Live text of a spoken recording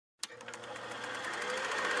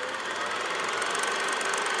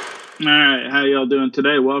All right, how y'all doing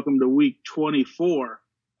today? Welcome to week 24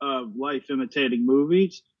 of Life Imitating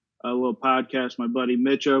Movies, a little podcast my buddy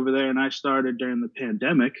Mitch over there and I started during the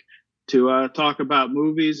pandemic to talk about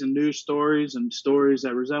movies and news stories and stories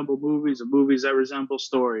that resemble movies and movies that resemble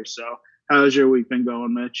stories. So, how's your week been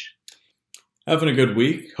going, Mitch? Having a good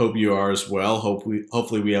week. Hope you are as well.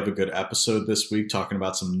 Hopefully we have a good episode this week talking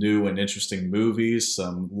about some new and interesting movies,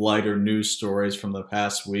 some lighter news stories from the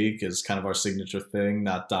past week is kind of our signature thing,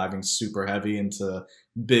 not diving super heavy into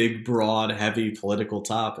big, broad, heavy political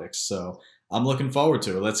topics. So I'm looking forward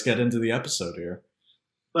to it. Let's get into the episode here.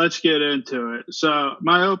 Let's get into it. So,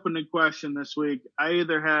 my opening question this week, I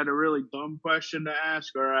either had a really dumb question to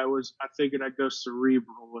ask or I figured I'd go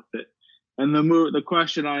cerebral with it. And the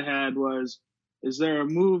question I had was, is there a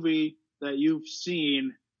movie that you've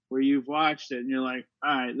seen where you've watched it and you're like,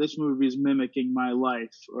 all right, this movie is mimicking my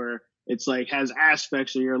life, or it's like has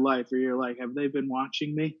aspects of your life where you're like, have they been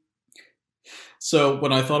watching me? So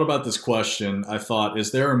when I thought about this question, I thought,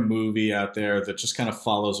 is there a movie out there that just kind of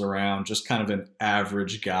follows around just kind of an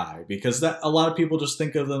average guy? Because that a lot of people just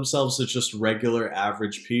think of themselves as just regular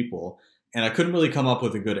average people. And I couldn't really come up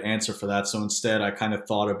with a good answer for that. So instead, I kind of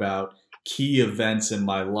thought about key events in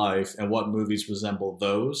my life and what movies resemble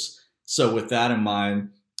those. So with that in mind,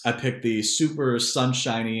 I picked the super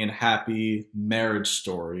sunshiny and happy marriage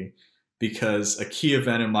story because a key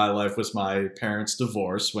event in my life was my parents'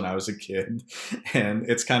 divorce when I was a kid. And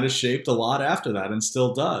it's kind of shaped a lot after that and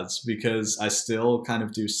still does because I still kind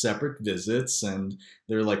of do separate visits and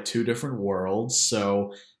they're like two different worlds.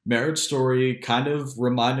 So, Marriage Story kind of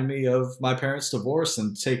reminded me of my parents' divorce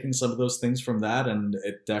and taking some of those things from that. And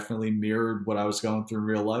it definitely mirrored what I was going through in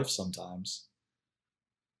real life sometimes.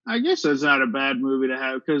 I guess that's not a bad movie to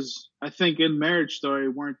have because I think in Marriage Story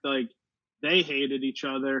weren't like they hated each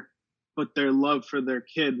other, but their love for their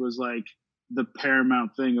kid was like the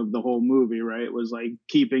paramount thing of the whole movie, right? It was like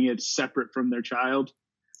keeping it separate from their child.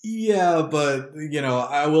 Yeah, but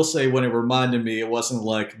I will say when it reminded me, it wasn't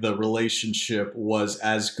like the relationship was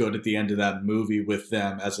as good at the end of that movie with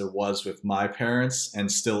them as it was with my parents,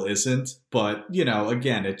 and still isn't. But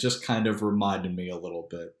again, it just kind of reminded me a little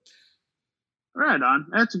bit. Right on.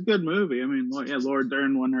 That's a good movie. I mean, yeah, Laura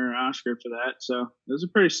Dern won her Oscar for that, so it was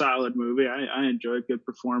a pretty solid movie. I enjoyed good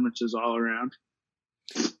performances all around.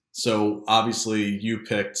 So obviously, you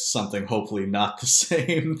picked something hopefully not the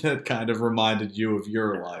same that kind of reminded you of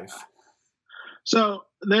your life. So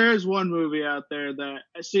there is one movie out there that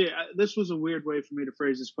I see. This was a weird way for me to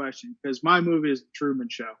phrase this question because my movie is The Truman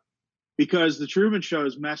Show. Because The Truman Show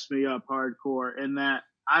has messed me up hardcore in that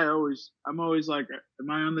I'm always like,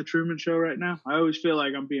 am I on The Truman Show right now? I always feel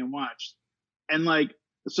like I'm being watched. And like,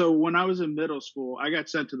 so when I was in middle school, I got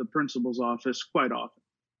sent to the principal's office quite often.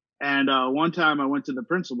 And one time I went to the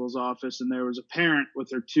principal's office and there was a parent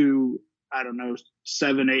with her two, I don't know,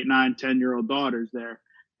 7, 8, 9, 10-year-old daughters there.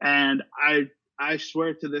 And I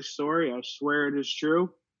swear to this story, I swear it is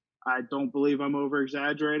true. I don't believe I'm over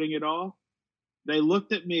exaggerating at all. They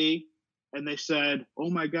looked at me and they said,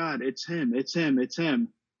 "Oh my God, it's him, it's him, it's him."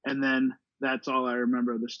 And then that's all I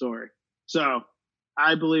remember of the story. So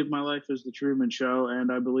I believe my life is the Truman Show,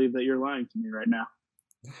 and I believe that you're lying to me right now.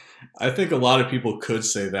 I think a lot of people could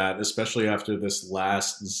say that, especially after this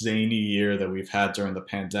last zany year that we've had during the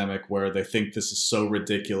pandemic, where they think this is so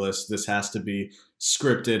ridiculous, this has to be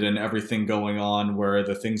scripted and everything going on, where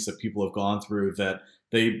the things that people have gone through that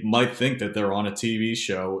they might think that they're on a TV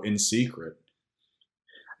show in secret.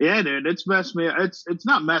 Yeah, dude, it's messed me up. It's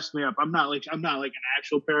not messed me up. I'm not like an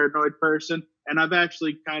actual paranoid person, and I've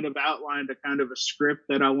actually kind of outlined a kind of a script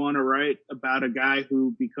that I want to write about a guy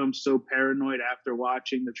who becomes so paranoid after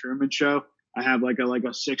watching the Truman Show. I have like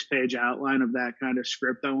a 6 page outline of that kind of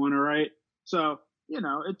script I want to write. So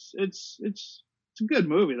it's a good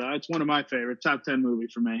movie though. It's one of my favorite top 10 movie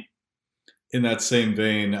for me. In that same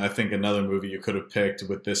vein, I think another movie you could have picked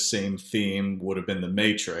with this same theme would have been The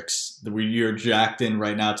Matrix. Where you're jacked in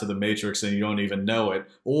right now to The Matrix and you don't even know it.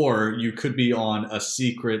 Or you could be on a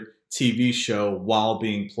secret TV show while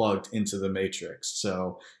being plugged into The Matrix.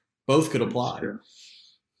 So both could That's apply. true.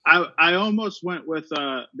 I almost went with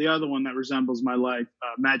the other one that resembles my life,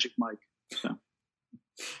 Magic Mike. So.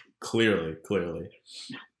 Clearly, clearly.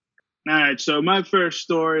 All right, so my first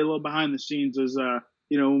story, a little behind the scenes, is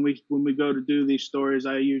when we go to do these stories,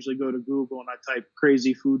 I usually go to Google and I type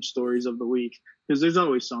crazy food stories of the week because there's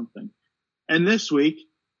always something. And this week,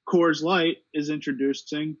 Coors Light is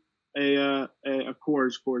introducing a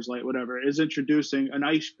Coors Light, whatever, is introducing an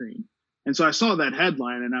ice cream. And so I saw that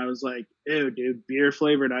headline and I was like, ew, dude, beer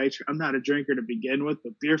flavored ice cream. I'm not a drinker to begin with,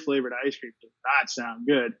 but beer flavored ice cream does not sound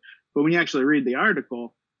good. But when you actually read the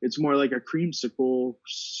article, it's more like a creamsicle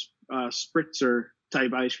spritzer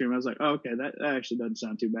type ice cream. I was like, oh, okay, that actually doesn't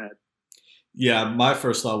sound too bad. Yeah, my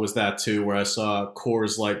first thought was that too, where I saw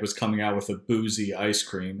Coors Light was coming out with a boozy ice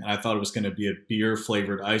cream, and I thought it was going to be a beer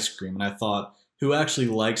flavored ice cream. And I thought, who actually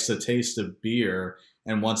likes the taste of beer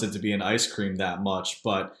and wants it to be an ice cream that much?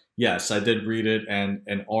 But yes, I did read it, and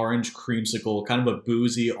an orange creamsicle, kind of a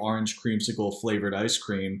boozy orange creamsicle flavored ice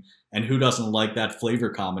cream. And who doesn't like that flavor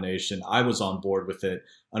combination? I was on board with it.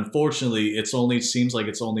 Unfortunately, it's only seems like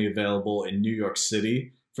it's only available in New York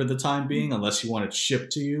City for the time being, unless you want it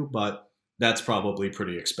shipped to you. But that's probably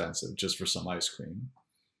pretty expensive just for some ice cream.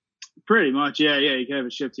 Pretty much, yeah, yeah. You can have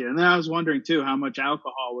it shipped to you. And then I was wondering too how much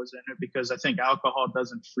alcohol was in it because I think alcohol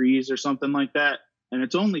doesn't freeze or something like that, and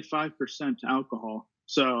it's only 5% alcohol.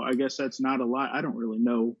 So I guess that's not a lot. I don't really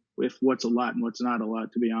know if what's a lot and what's not a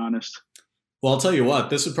lot, to be honest. Well, I'll tell you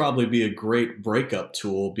what, this would probably be a great breakup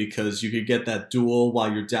tool because you could get that duel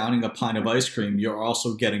while you're downing a pint of ice cream. You're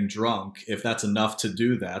also getting drunk if that's enough to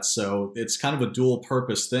do that. So it's kind of a dual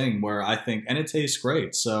purpose thing where I think, and it tastes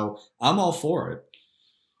great. So I'm all for it.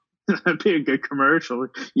 That'd be a good commercial.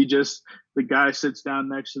 The guy sits down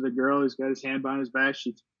next to the girl. He's got his hand behind his back.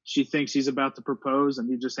 She thinks he's about to propose, and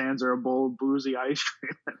he just hands her a bowl of boozy ice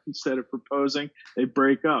cream. Instead of proposing, they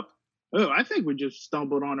break up. Oh, I think we just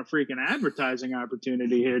stumbled on a freaking advertising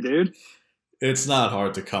opportunity here, dude. It's not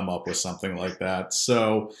hard to come up with something like that.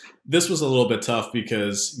 So this was a little bit tough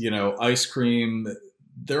because, ice cream,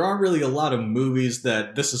 there aren't really a lot of movies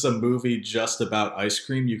that this is a movie just about ice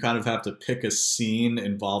cream. You kind of have to pick a scene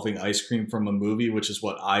involving ice cream from a movie, which is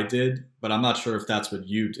what I did, but I'm not sure if that's what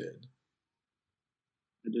you did.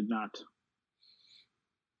 I did not.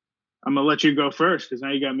 I'm gonna let you go first because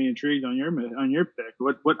now you got me intrigued on your pick.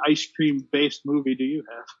 What ice cream based movie do you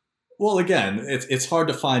have? Well, again, it's hard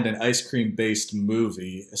to find an ice cream based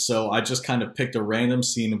movie, so I just kind of picked a random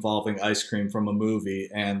scene involving ice cream from a movie,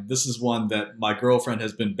 and this is one that my girlfriend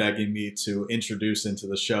has been begging me to introduce into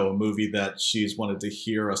the show, a movie that she's wanted to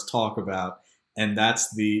hear us talk about, and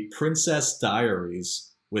that's the Princess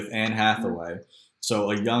Diaries with Anne Hathaway. So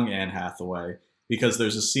a young Anne Hathaway, because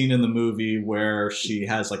there's a scene in the movie where she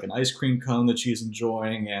has like an ice cream cone that she's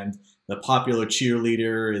enjoying, and the popular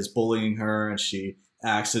cheerleader is bullying her, and she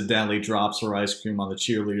accidentally drops her ice cream on the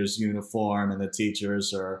cheerleader's uniform, and the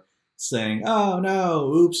teachers are saying, "Oh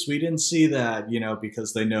no, oops, we didn't see that,"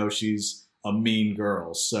 because they know she's a mean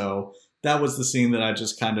girl. So that was the scene that I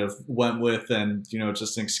just kind of went with, and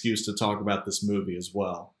just an excuse to talk about this movie as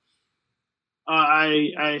well.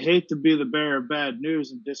 I hate to be the bearer of bad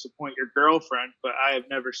news and disappoint your girlfriend, but I have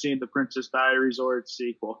never seen The Princess Diaries or its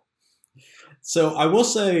sequel. So I will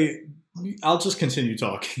say, I'll just continue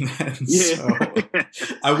talking then. Yeah. So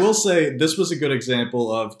I will say this was a good example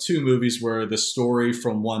of two movies where the story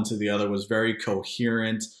from one to the other was very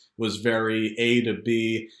coherent, was very A to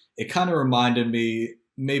B. It kind of reminded me,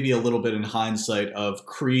 maybe a little bit in hindsight, of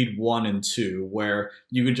Creed 1 and 2, where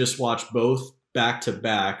you could just watch both back to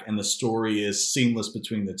back and the story is seamless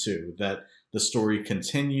between the two, that the story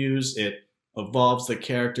continues, it evolves the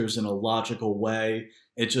characters in a logical way.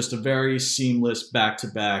 It's just a very seamless back to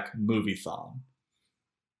back movie-thon.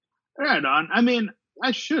 Right on. I mean,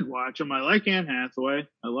 I should watch them. I like Anne Hathaway.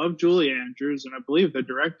 I love Julie Andrews, and I believe they're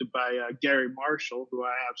directed by Gary Marshall, who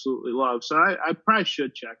I absolutely love. So I probably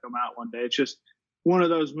should check them out one day. It's just one of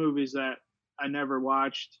those movies that I never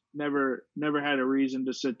watched, never had a reason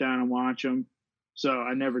to sit down and watch them. So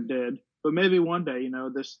I never did. But maybe one day,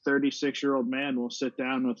 this 36-year-old man will sit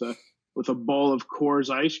down with a bowl of Coors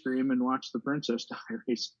ice cream and watch The Princess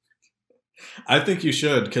Diaries. I think you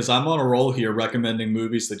should, because I'm on a roll here recommending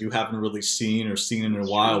movies that you haven't really seen or seen in a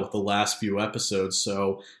while with the last few episodes.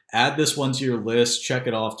 So add this one to your list, check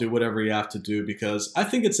it off, do whatever you have to do, because I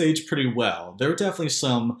think it's aged pretty well. There are definitely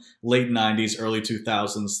some late 90s, early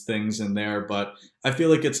 2000s things in there, but I feel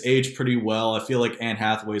like it's aged pretty well. I feel like Anne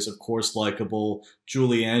Hathaway is, of course, likable.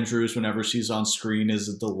 Julie Andrews, whenever she's on screen, is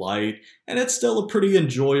a delight. And it's still a pretty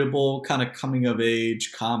enjoyable kind of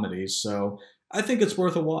coming-of-age comedy. So I think it's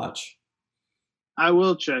worth a watch. I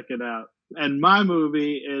will check it out. And my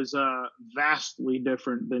movie is vastly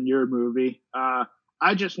different than your movie.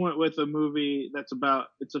 I just went with a movie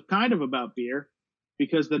it's a kind of about beer,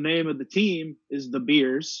 because the name of the team is the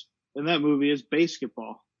Beers, and that movie is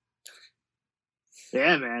BASEketball.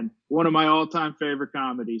 Yeah, man. One of my all-time favorite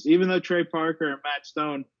comedies. Even though Trey Parker and Matt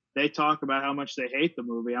Stone, they talk about how much they hate the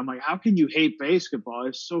movie. I'm like, how can you hate BASEketball?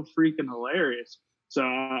 It's so freaking hilarious. So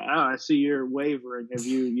I see you're wavering. Have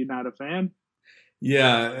you not a fan?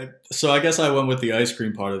 Yeah, so I guess I went with the ice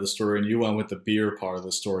cream part of the story, and you went with the beer part of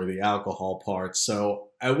the story, the alcohol part. So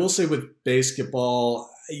I will say with basketball,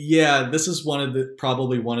 yeah, this is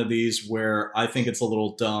probably one of these where I think it's a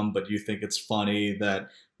little dumb, but you think it's funny that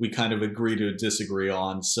we kind of agree to disagree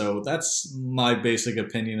on. So that's my basic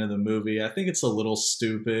opinion of the movie. I think it's a little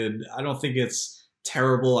stupid. I don't think it's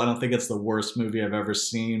terrible. I don't think it's the worst movie I've ever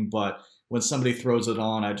seen, but when somebody throws it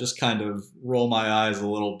on, I just kind of roll my eyes a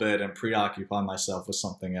little bit and preoccupy myself with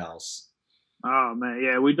something else. Oh man,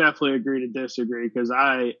 yeah, we definitely agree to disagree because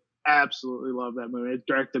I absolutely love that movie. It's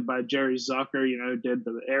directed by Jerry Zucker, did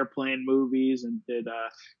the Airplane movies and did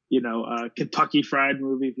Kentucky Fried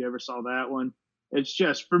movie if you ever saw that one. It's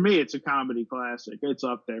just for me, it's a comedy classic. It's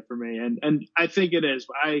up there for me, and I think it is.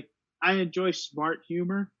 I enjoy smart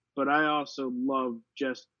humor, but I also love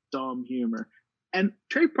just dumb humor. And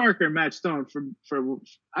Trey Parker and Matt Stone for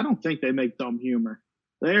I don't think they make dumb humor.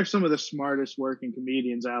 They are some of the smartest working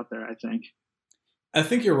comedians out there, I think. I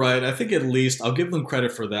think you're right. I think at least I'll give them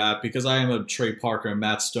credit for that because I am a Trey Parker and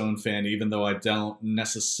Matt Stone fan, even though I don't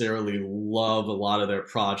necessarily love a lot of their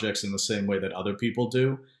projects in the same way that other people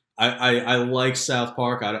do. I like South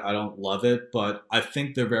Park. I don't love it, but I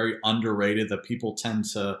think they're very underrated, that people tend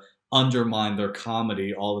to undermine their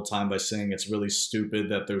comedy all the time by saying it's really stupid,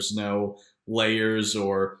 that there's no layers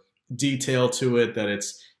or detail to it, that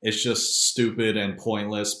it's just stupid and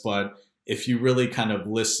pointless. But if you really kind of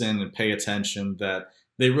listen and pay attention, that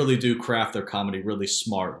they really do craft their comedy really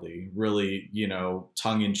smartly, really,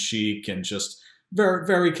 tongue in cheek and just very,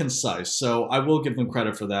 very concise. So I will give them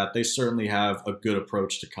credit for that. They certainly have a good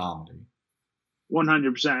approach to comedy.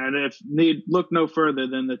 100%. And if need look no further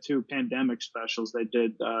than the two pandemic specials they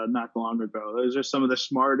did not long ago. Those are some of the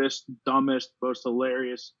smartest, dumbest, most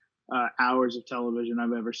hilarious hours of television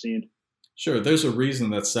I've ever seen. Sure, there's a reason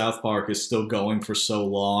that South Park is still going for so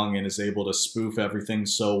long and is able to spoof everything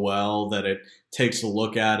so well that it takes a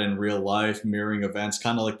look at in real life, mirroring events,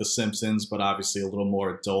 kind of like The Simpsons, but obviously a little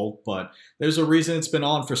more adult. But there's a reason it's been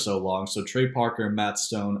on for so long. So Trey Parker and Matt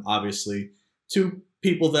Stone, obviously, two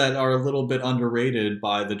people that are a little bit underrated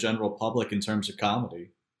by the general public in terms of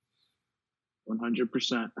comedy.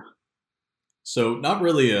 100%. So, not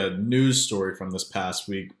really a news story from this past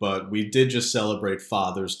week, but we did just celebrate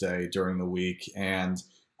Father's Day during the week, and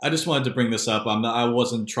I just wanted to bring this up. I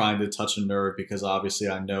wasn't trying to touch a nerve because obviously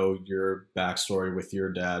I know your backstory with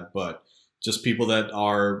your dad, but just people that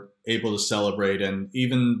are able to celebrate, and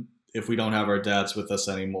even if we don't have our dads with us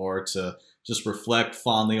anymore, to just reflect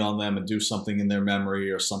fondly on them and do something in their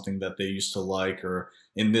memory or something that they used to like, or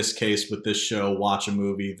in this case with this show, watch a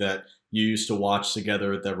movie that you used to watch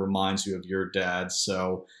together that reminds you of your dad.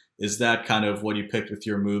 So is that kind of what you picked with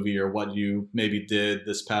your movie, or what you maybe did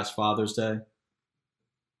this past Father's Day?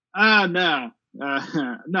 No.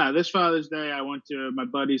 No, this Father's Day, I went to my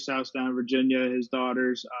buddy's house down in Virginia. His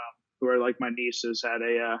daughters, who are like my nieces,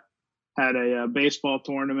 had a baseball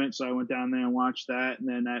tournament, so I went down there and watched that. And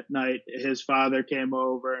then at night, his father came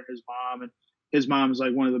over and his mom is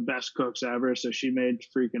like one of the best cooks ever, so she made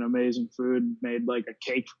freaking amazing food, made like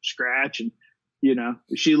a cake from scratch, and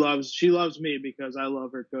she loves me because I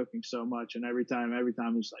love her cooking so much. And every time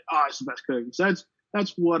it's like, oh, it's the best cooking. So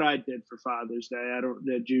that's what I did for Father's Day.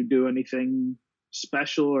 Did you do anything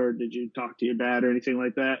special, or did you talk to your dad or anything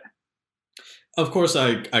like that? Of course,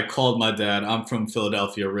 I called my dad. I'm from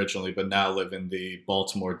Philadelphia originally, but now live in the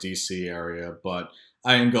Baltimore, D.C. area. But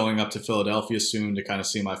I am going up to Philadelphia soon to kind of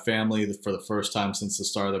see my family for the first time since the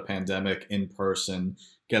start of the pandemic in person,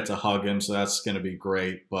 get to hug him. So that's going to be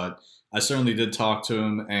great. But I certainly did talk to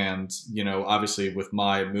him. And, obviously with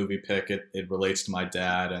my movie pick, it relates to my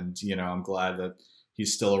dad. And, I'm glad that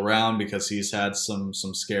he's still around because he's had some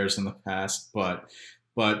scares in the past. But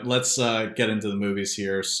let's get into the movies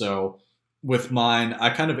here. So with mine, I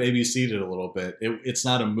kind of ABC'd it a little bit. It's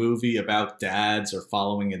not a movie about dads or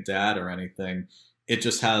following a dad or anything. It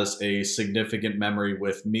just has a significant memory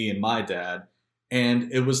with me and my dad.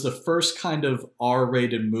 And it was the first kind of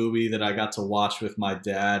R-rated movie that I got to watch with my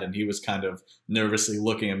dad, and he was kind of nervously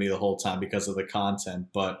looking at me the whole time because of the content.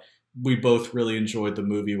 But we both really enjoyed the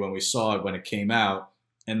movie when we saw it when it came out,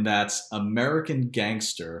 and that's American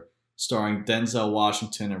Gangster, starring Denzel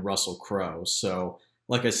Washington and Russell Crowe. So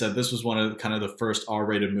like I said, this was one of kind of the first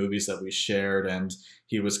R-rated movies that we shared, and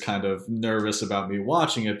he was kind of nervous about me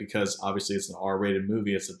watching it because obviously it's an R-rated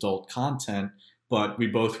movie, it's adult content, but we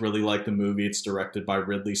both really like the movie. It's directed by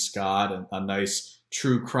Ridley Scott, and a nice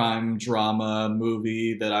true crime drama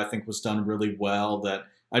movie that I think was done really well, that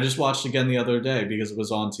I just watched again the other day because it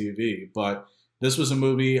was on TV. But this was a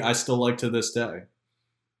movie I still like to this day.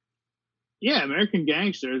 Yeah, American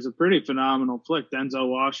Gangster is a pretty phenomenal flick. Denzel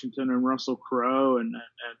Washington and Russell Crowe, and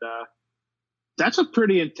That's a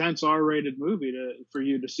pretty intense R-rated movie for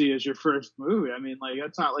you to see as your first movie. I mean, like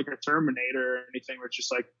that's not like a Terminator or anything where it's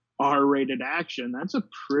just like R-rated action. That's a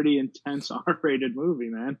pretty intense R-rated movie,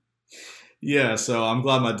 man. Yeah, so I'm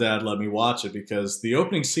glad my dad let me watch it because the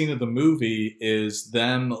opening scene of the movie is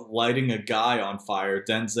them lighting a guy on fire,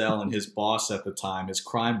 Denzel and his boss at the time, his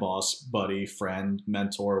crime boss, buddy, friend,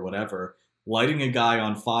 mentor, whatever, lighting a guy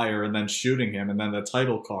on fire and then shooting him, and then the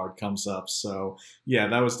title card comes up. So, yeah,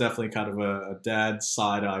 that was definitely kind of a dad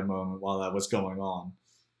side eye moment while that was going on.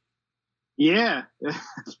 Yeah,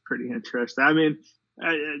 that's pretty interesting. I mean,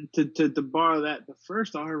 to borrow that, the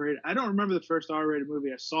first R-rated, I don't remember the first R-rated movie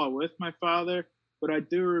I saw with my father, but I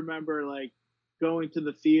do remember like going to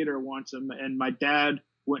the theater once and my dad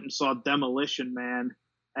went and saw Demolition Man,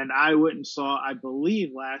 and I went and saw, I believe,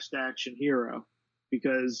 Last Action Hero,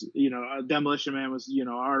 because Demolition Man was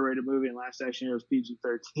R-rated movie and Last Action Hero was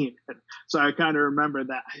PG-13. So I kind of remember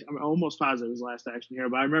that. I'm almost positive it was Last Action Hero,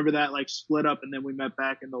 but I remember that like split up, and then we met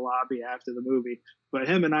back in the lobby after the movie. But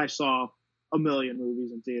him and I saw a million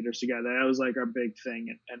movies in theaters together. That was like our big thing.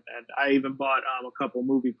 And I even bought a couple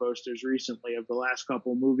movie posters recently of the last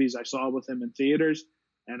couple movies I saw with him in theaters.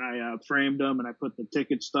 And I framed them and I put the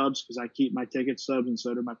ticket stubs, because I keep my ticket stubs and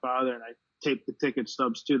so did my father. And I taped the ticket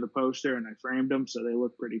stubs to the poster and I framed them so they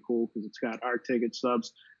look pretty cool, because it's got our ticket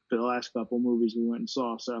stubs for the last couple movies we went and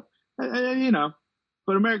saw. So,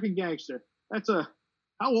 but American Gangster,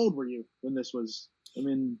 how old were you when this was? I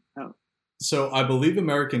mean, how? So I believe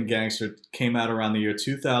American Gangster came out around the year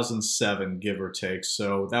 2007, give or take.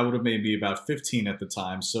 So that would have made me about 15 at the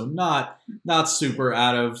time. So not super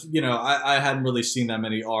out of, I hadn't really seen that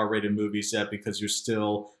many R-rated movies yet because you're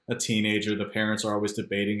still a teenager. The parents are always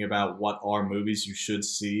debating about what R movies you should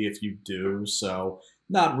see if you do. So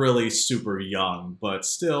not really super young, but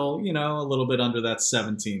still, a little bit under that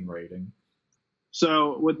 17 rating.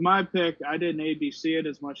 So with my pick, I didn't ABC it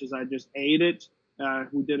as much as I just ate it.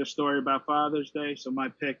 We did a story about Father's Day, so my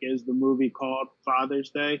pick is the movie called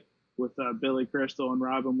Father's Day with Billy Crystal and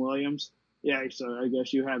Robin Williams. Yeah, so I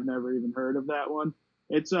guess you have never even heard of that one.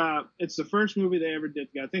 It's the first movie they ever did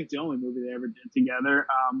together. I think it's the only movie they ever did together.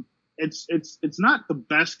 It's not the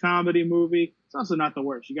best comedy movie. It's also not the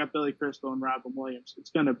worst. You got Billy Crystal and Robin Williams.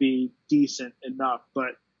 It's gonna be decent enough,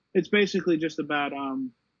 but it's basically just about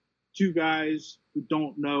two guys who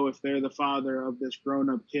don't know if they're the father of this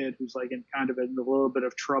grown-up kid who's like in kind of in a little bit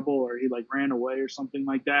of trouble, or he like ran away or something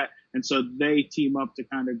like that. And so they team up to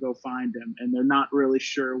kind of go find him, and they're not really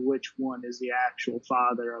sure which one is the actual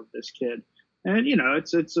father of this kid. And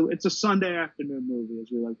it's a Sunday afternoon movie, as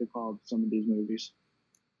we like to call some of these movies.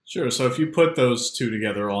 Sure. So if you put those two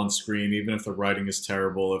together on screen, even if the writing is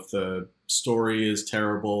terrible, if the story is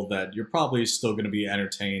terrible, that you're probably still going to be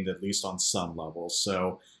entertained at least on some level.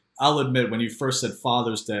 So I'll admit, when you first said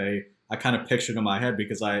Father's Day, I kind of pictured in my head,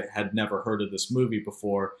 because I had never heard of this movie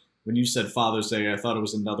before. When you said Father's Day, I thought it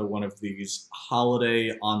was another one of these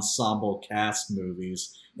holiday ensemble cast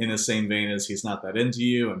movies in the same vein as He's Not That Into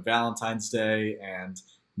You and Valentine's Day and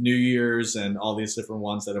New Year's and all these different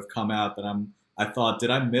ones that have come out that I thought,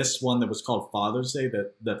 did I miss one that was called Father's Day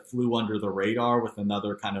that flew under the radar with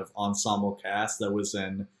another kind of ensemble cast that was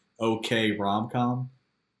an okay rom-com?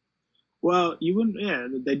 Well, you wouldn't. Yeah,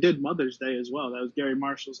 they did Mother's Day as well. That was Gary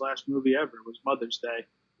Marshall's last movie ever. Was Mother's Day.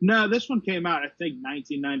 No, this one came out, I think,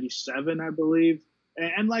 1997, I believe.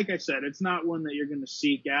 And like I said, it's not one that you're going to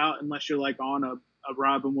seek out unless you're like on a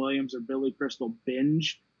Robin Williams or Billy Crystal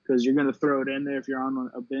binge, because you're going to throw it in there if you're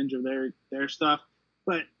on a binge of their stuff.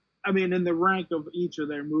 But I mean, in the rank of each of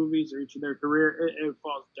their movies or each of their career, it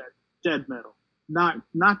falls dead middle. Not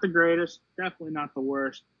the greatest, definitely not the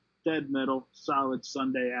worst. Dead middle, solid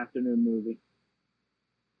Sunday afternoon movie.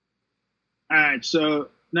 All right, so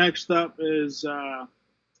next up is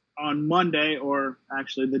on Monday, or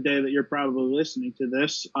actually the day that you're probably listening to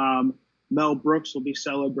this, Mel Brooks will be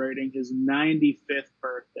celebrating his 95th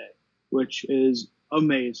birthday, which is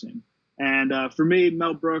amazing. And for me,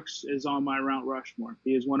 Mel Brooks is on my Mount Rushmore.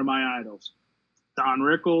 He is one of my idols. Don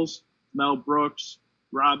Rickles, Mel Brooks,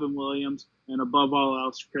 Robin Williams, and above all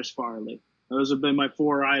else, Chris Farley. Those have been my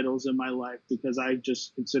four idols in my life, because I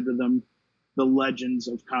just consider them the legends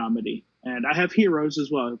of comedy. And I have heroes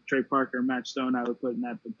as well. Trey Parker and Matt Stone I would put in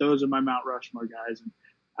that, but those are my Mount Rushmore guys.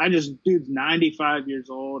 And dude's 95 years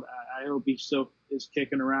old. I hope he still is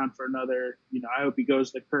kicking around for another, I hope he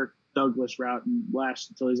goes the Kirk Douglas route and lasts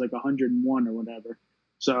until he's like 101 or whatever.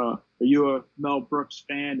 So are you a Mel Brooks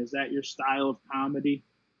fan? Is that your style of comedy?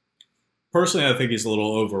 Personally, I think he's a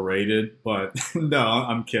little overrated, but no,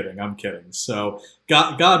 I'm kidding. So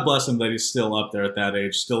God bless him that he's still up there at that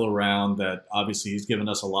age, still around, that obviously he's given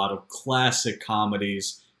us a lot of classic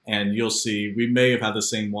comedies And you'll see we may have had the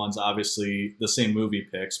same ones, obviously, the same movie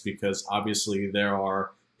picks, because obviously there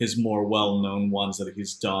are his more well known ones that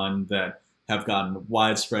he's done that have gotten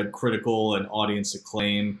widespread critical and audience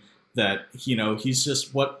acclaim. That, he's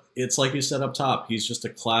just what it's like you said up top. He's just a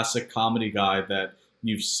classic comedy guy that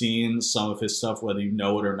you've seen some of his stuff, whether you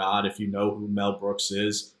know it or not. If you know who Mel Brooks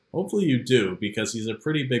is, hopefully you do, because he's a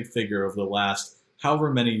pretty big figure of the last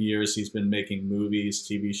however many years he's been making movies,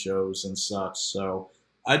 TV shows, and such. So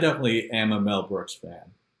I definitely am a Mel Brooks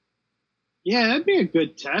fan. Yeah, that'd be a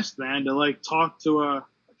good test, man, to like talk to a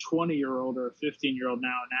 20-year-old or a 15-year-old now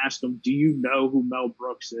and ask them, "Do you know who Mel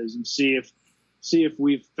Brooks is?" and see if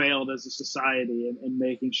we've failed as a society in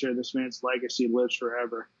making sure this man's legacy lives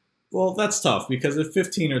forever. Well, that's tough because at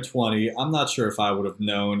 15 or 20, I'm not sure if I would have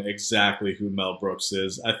known exactly who Mel Brooks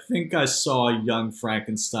is. I think I saw Young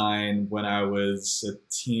Frankenstein when I was a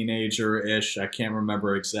teenager-ish. I can't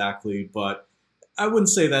remember exactly, but I wouldn't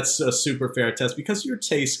say that's a super fair test because your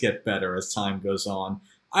tastes get better as time goes on.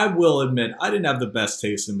 I will admit, I didn't have the best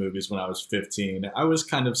taste in movies when I was 15. I was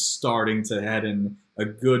kind of starting to head in a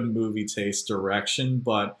good movie taste direction,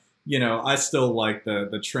 but I still like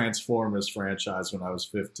the Transformers franchise when I was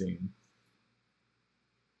 15.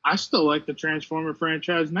 I still like the Transformer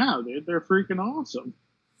franchise now, dude. They're freaking awesome.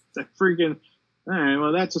 It's freaking. All right,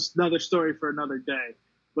 well, that's another story for another day.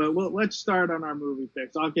 But let's start on our movie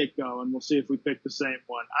picks. I'll get going. We'll see if we pick the same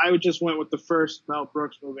one. I just went with the first Mel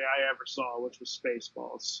Brooks movie I ever saw, which was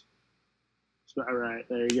Spaceballs. So, all right,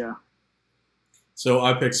 there you go. So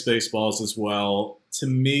I picked Spaceballs as well. To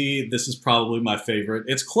me, this is probably my favorite.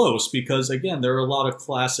 It's close because, again, there are a lot of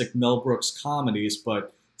classic Mel Brooks comedies,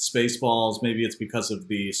 but Spaceballs, maybe it's because of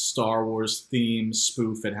the Star Wars theme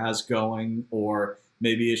spoof it has going, or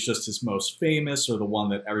maybe it's just his most famous or the one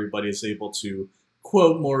that everybody is able to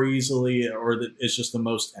quote more easily, or that it's just the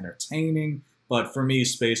most entertaining. But for me,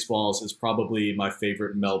 Spaceballs is probably my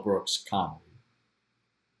favorite Mel Brooks comedy.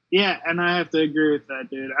 Yeah, and I have to agree with that,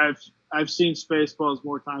 dude. I've seen Spaceballs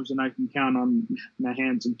more times than I can count on my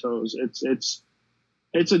hands and toes.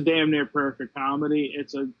 It's a damn near perfect comedy.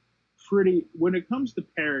 It's a pretty, when it comes to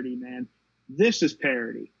parody, man, this is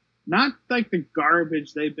parody. Not like the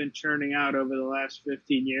garbage they've been churning out over the last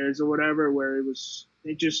 15 years or whatever, where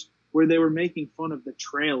they were making fun of the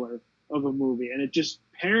trailer of a movie, and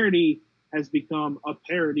parody has become a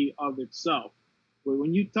parody of itself. But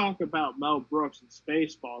when you talk about Mel Brooks and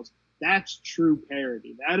Spaceballs, that's true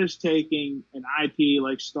parody. That is taking an IP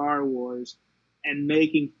like Star Wars and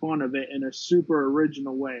making fun of it in a super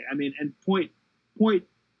original way. I mean, and point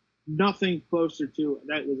nothing closer to,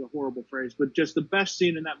 that was a horrible phrase, but just the best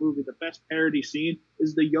scene in that movie, the best parody scene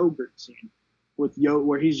is the yogurt scene with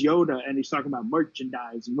where he's Yoda and he's talking about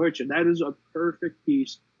merchandise and merchant. That is a perfect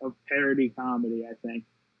piece of parody comedy, I think.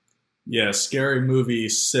 Yeah, Scary Movie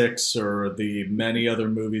 6 or the many other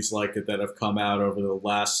movies like it that have come out over the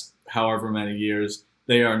last however many years,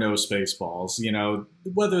 they are no Spaceballs.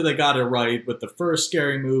 Whether they got it right with the first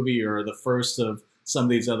Scary Movie or the first of some of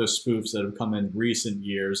these other spoofs that have come in recent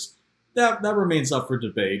years, that remains up for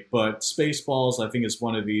debate. But Spaceballs, I think, is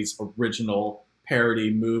one of these original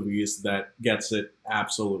parody movies that gets it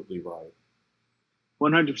absolutely right.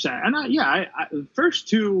 100%. And the first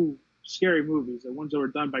two Scary Movies, the ones that were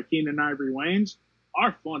done by Keenen Ivory Wayans,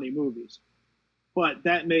 are funny movies. But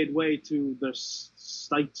that made way to the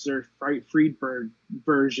Steitzer Friedberg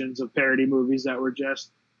versions of parody movies that were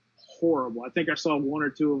just horrible. I think I saw one or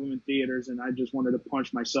two of them in theaters, and I just wanted to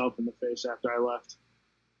punch myself in the face after I left.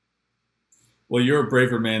 Well, you're a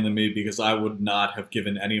braver man than me because I would not have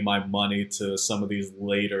given any of my money to some of these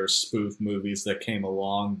later spoof movies that came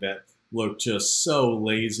along that look just so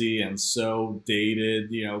lazy and so dated.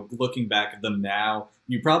 Looking back at them now,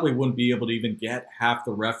 you probably wouldn't be able to even get half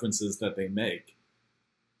the references that they make.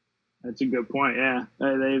 That's a good point. Yeah,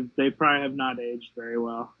 they probably have not aged very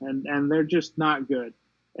well, and they're just not good.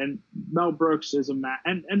 And Mel Brooks is and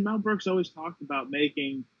Mel Brooks always talked about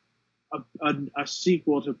making a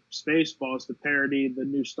sequel to Spaceballs to parody the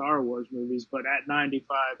new Star Wars movies, but at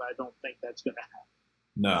 95, I don't think that's going to happen.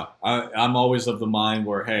 No, I'm always of the mind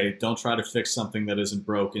where, hey, don't try to fix something that isn't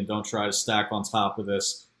broken. Don't try to stack on top of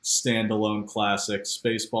this standalone classic.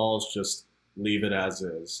 Spaceballs, just leave it as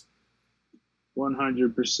is.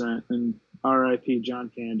 100%. And R.I.P.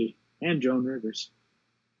 John Candy and Joan Rivers.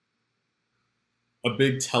 A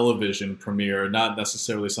big television premiere, not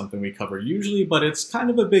necessarily something we cover usually, but it's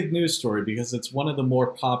kind of a big news story because it's one of the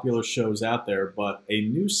more popular shows out there. But a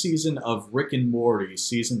new season of Rick and Morty,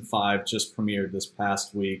 season 5, just premiered this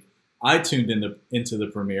past week. I tuned into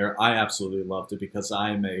the premiere. I absolutely loved it because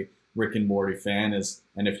I'm a Rick and Morty fan,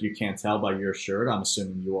 and if you can't tell by your shirt, I'm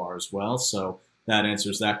assuming you are as well. So that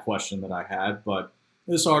answers that question that I had. But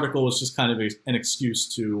this article was just kind of an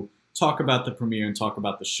excuse to talk about the premiere and talk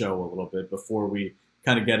about the show a little bit before we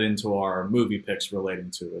kind of get into our movie picks relating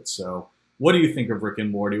to it. So, what do you think of Rick and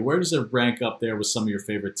Morty? Where does it rank up there with some of your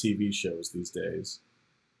favorite TV shows these days?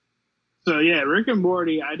 So yeah, Rick and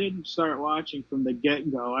Morty. I didn't start watching from the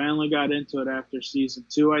get go. I only got into it after season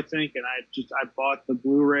two, I think, and I bought the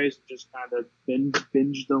Blu-rays and just kind of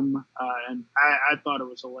binged them, and I thought it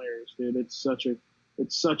was hilarious, dude. It's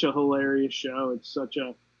such a hilarious show. It's such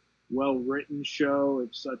a well written show.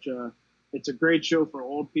 It's a great show for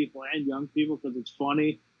old people and young people because it's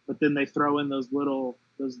funny. But then they throw in those little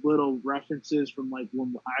references from like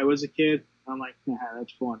when I was a kid. I'm like, yeah,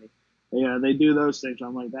 that's funny. Yeah, they do those things.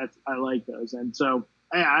 I'm like, I like those. And so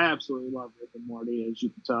I absolutely love Rick and Morty, as you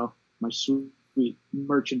can tell. My sweet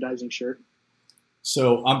merchandising shirt.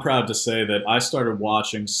 So I'm proud to say that I started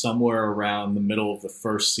watching somewhere around the middle of the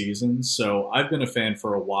first season. So I've been a fan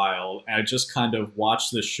for a while. I just kind of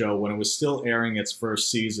watched this show when it was still airing its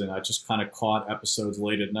first season. I just kind of caught episodes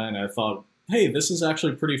late at night, and I thought, hey, this is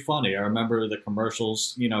actually pretty funny. I remember the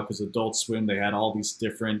commercials, because Adult Swim, they had all these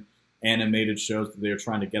different animated shows that they were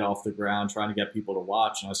trying to get off the ground, trying to get people to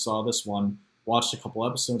watch. And I saw this one, watched a couple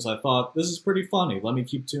episodes. I thought, this is pretty funny. Let me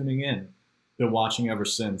keep tuning in. Been watching ever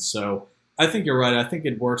since. So I think you're right. I think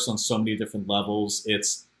it works on so many different levels.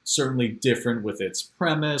 It's certainly different with its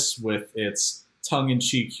premise, with its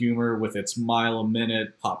tongue-in-cheek humor, with its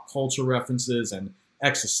mile-a-minute pop culture references and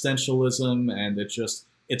existentialism, and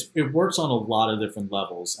it works on a lot of different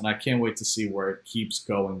levels, and I can't wait to see where it keeps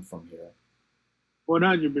going from here.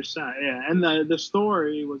 100%, yeah. And the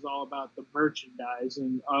story was all about the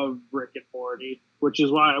merchandising of Rick and Morty, which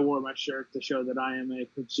is why I wore my shirt to show that I am a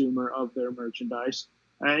consumer of their merchandise.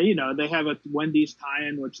 They have a Wendy's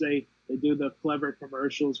tie-in, which they do the clever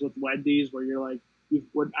commercials with Wendy's where you're like,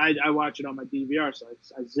 I watch it on my DVR, so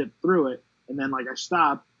I zip through it, and then like I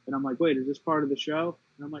stop, and I'm like, wait, is this part of the show?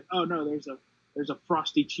 And I'm like, oh no, there's a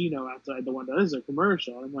Frosty Chino outside the window. This is a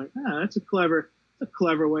commercial. And I'm like, that's a clever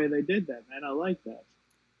way they did that, man. I like that.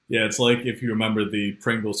 Yeah, it's like if you remember the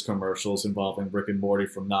Pringles commercials involving Rick and Morty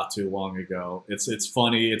from not too long ago. It's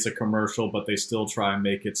funny, it's a commercial, but they still try and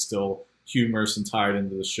make it still humorous and tied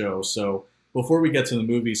into the show. So before we get to the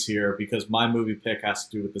movies here, because my movie pick has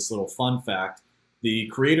to do with this little fun fact, the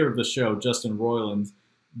creator of the show, Justin Roiland,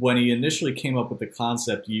 when he initially came up with the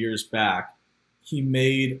concept years back, he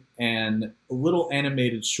made a little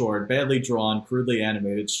animated short, badly drawn, crudely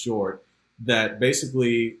animated short, that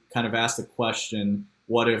basically kind of asked the question,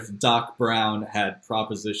 what if Doc Brown had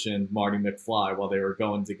propositioned Marty McFly while they were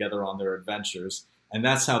going together on their adventures? And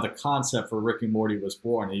that's how the concept for Rick and Morty was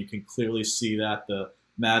born. And you can clearly see that the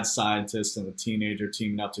mad scientist and the teenager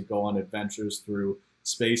teaming up to go on adventures through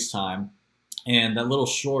space-time. And that little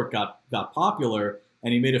short got popular,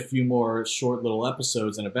 and he made a few more short little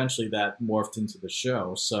episodes, and eventually that morphed into the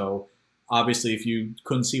show. So obviously, if you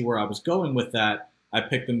couldn't see where I was going with that, I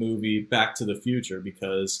picked the movie Back to the Future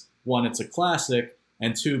because, one, it's a classic,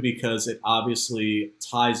 and two, because it obviously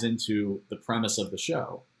ties into the premise of the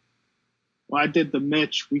show. Well, I did the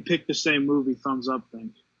Mitch. We picked the same movie, thumbs up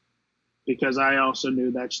thing, because I also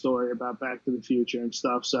knew that story about Back to the Future and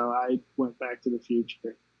stuff, so I went Back to the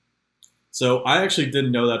Future. So I actually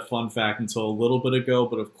didn't know that fun fact until a little bit ago,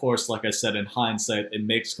 but of course, like I said, in hindsight, it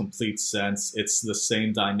makes complete sense. It's the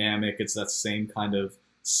same dynamic. It's that same kind of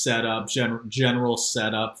setup, general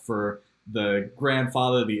setup for the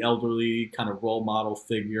grandfather, the elderly kind of role model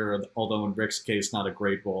figure, although in Rick's case, not a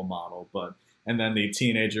great role model, and then the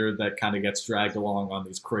teenager that kind of gets dragged along on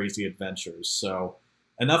these crazy adventures. So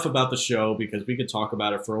enough about the show because we could talk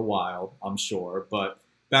about it for a while, I'm sure, but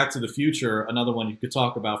Back to the Future, another one you could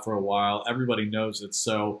talk about for a while. Everybody knows it,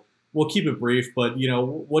 so we'll keep it brief. But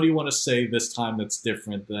what do you want to say this time that's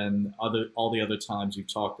different than all the other times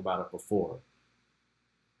you've talked about it before?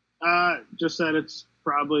 Just that it's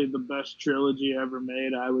probably the best trilogy ever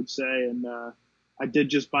made, I would say. And I did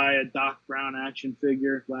just buy a Doc Brown action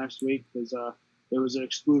figure last week because it was an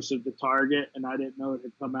exclusive to Target, and I didn't know it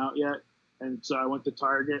had come out yet. And so I went to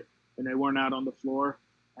Target, and they weren't out on the floor.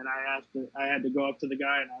 And I had to go up to the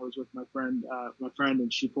guy, and I was with my friend,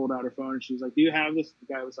 and she pulled out her phone, and she was like, "Do you have this?"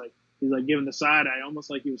 The guy was like, he's like giving the side eye, almost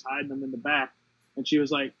like he was hiding them in the back. And she was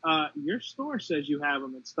like, "Your store says you have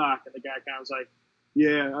them in stock." And the guy kind of was like,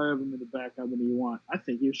 "Yeah, I have them in the back. How many do you want?" I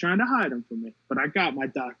think he was trying to hide them from me, but I got my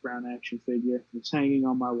Doc Brown action figure. It's hanging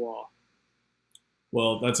on my wall.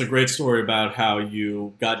 Well, that's a great story about how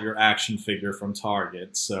you got your action figure from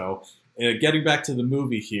Target. So Getting back to the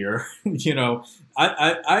movie here,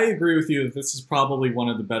 I agree with you that this is probably one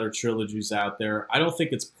of the better trilogies out there. I don't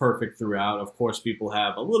think it's perfect throughout. Of course, people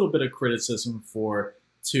have a little bit of criticism for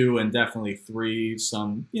two and definitely three,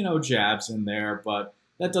 some, jabs in there, but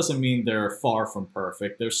that doesn't mean they're far from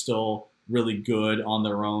perfect. They're still really good on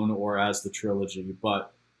their own or as the trilogy.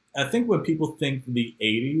 But I think when people think the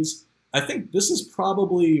 80s, I think this is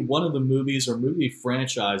probably one of the movies or movie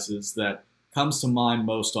franchises that comes to mind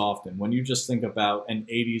most often when you just think about an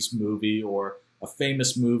 80s movie or a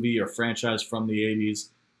famous movie or franchise from the 80s.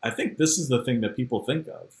 I think this is the thing that people think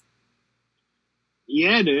of.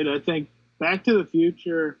 Yeah, dude. I think Back to the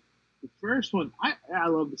Future, the first one, I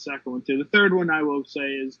love the second one too. The third one, I will say,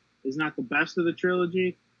 is not the best of the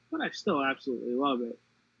trilogy, but I still absolutely love it.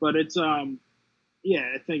 But it's yeah,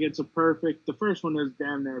 I think it's a perfect. The first one is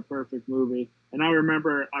damn near a perfect movie. And I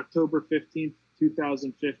remember October 15th,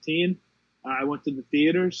 2015. I went to the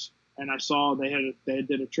theaters and I saw they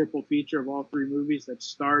did a triple feature of all three movies that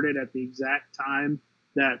started at the exact time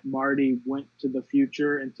that Marty went to the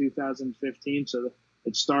future in 2015. So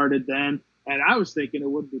it started then, and I was thinking it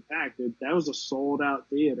wouldn't be packed. That was a sold out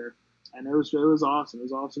theater, and it was awesome. It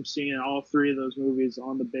was awesome seeing all three of those movies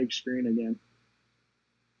on the big screen again.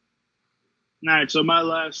 All right, so my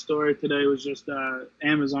last story today was just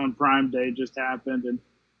Amazon Prime Day just happened,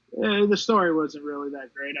 and the story wasn't really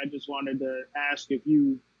that great. I just wanted to ask if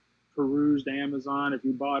you perused Amazon, if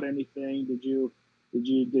you bought anything. Did you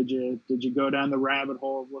go down the rabbit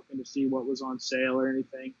hole of looking to see what was on sale or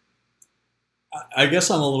anything? I guess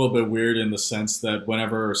I'm a little bit weird in the sense that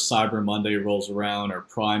whenever Cyber Monday rolls around or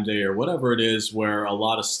Prime Day or whatever it is where a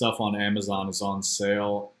lot of stuff on Amazon is on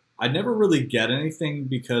sale, I never really get anything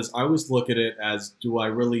because I always look at it as, do I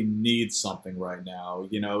really need something right now?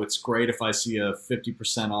 It's great if I see a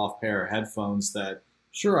 50% off pair of headphones that,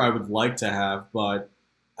 sure, I would like to have, but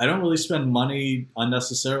I don't really spend money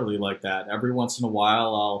unnecessarily like that. Every once in a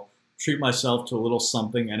while, I'll treat myself to a little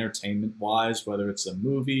something entertainment wise, whether it's a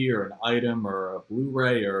movie or an item or a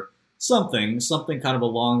Blu-ray or something kind of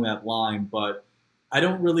along that line. But I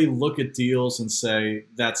don't really look at deals and say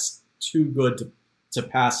that's too good to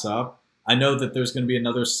pass up. I know that there's going to be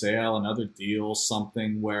another sale, another deal,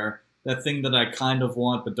 something where that thing that I kind of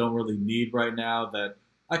want but don't really need right now, that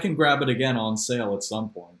I can grab it again on sale at some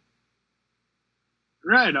point.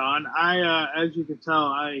 Right on. As you can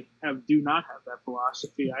tell, do not have that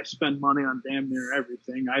philosophy. I spend money on damn near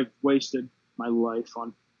everything. I've wasted my life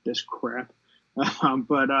on this crap.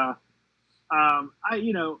 But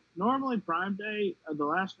normally Prime Day the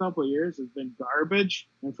last couple of years has been garbage,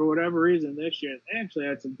 and for whatever reason this year they actually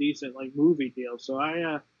had some decent like movie deals. So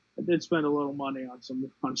I did spend a little money on some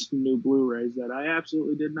new Blu-rays that I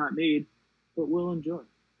absolutely did not need, but will enjoy.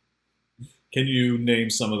 Can you name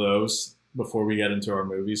some of those before we get into our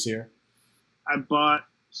movies here? I bought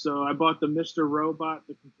the Mr. Robot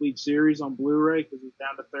the complete series on Blu-ray because it's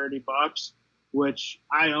down to $30, which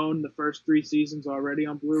I own the first three seasons already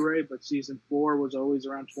on Blu-ray, but season 4 was always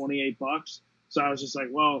around $28. So I was just like,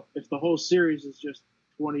 well, if the whole series is just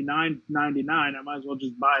 $29.99, I might as well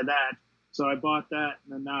just buy that. So I bought that,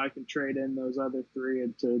 and then now I can trade in those other three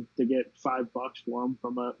and to get $5 for them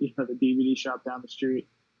from the DVD shop down the street.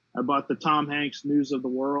 I bought the Tom Hanks News of the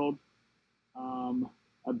World.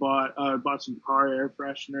 I bought some car air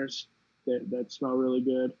fresheners that smell really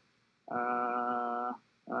good.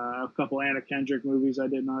 A couple Anna Kendrick movies I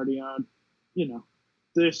didn't already own.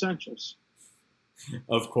 The essentials.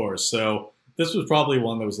 Of course. So this was probably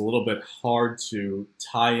one that was a little bit hard to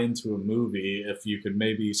tie into a movie if you could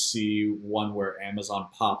maybe see one where Amazon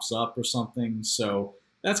pops up or something. So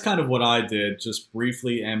that's kind of what I did. Just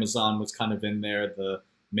briefly, Amazon was kind of in there. The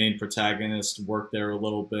main protagonist worked there a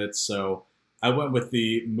little bit. So I went with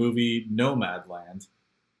the movie Nomadland.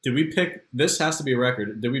 Did we pick, this has to be a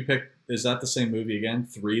record, did we pick, is that the same movie again?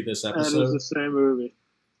 3 this episode? That is the same movie.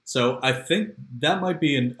 So I think that might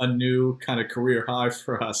be a new kind of career high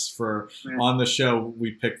for us for on the show.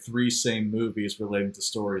 We picked 3 same movies relating to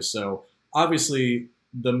stories. So obviously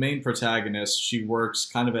the main protagonist, she works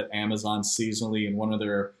kind of at Amazon seasonally in one of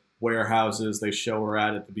their warehouses they show her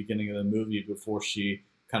at the beginning of the movie before she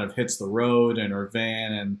kind of hits the road in her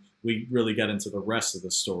van, and we really get into the rest of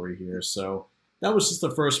the story here. So that was just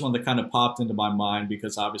the first one that kind of popped into my mind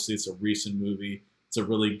because obviously it's a recent movie. It's a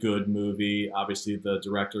really good movie. Obviously the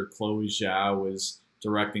director Chloe Zhao is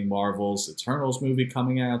directing Marvel's Eternals movie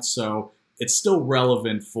coming out, so it's still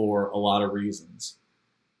relevant for a lot of reasons.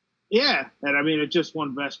 Yeah, and I mean, it just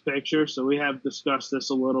won Best Picture, so we have discussed this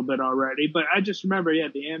a little bit already. But I just remember,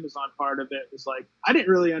 the Amazon part of it was like, I didn't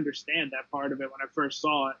really understand that part of it when I first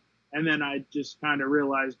saw it. And then I just kind of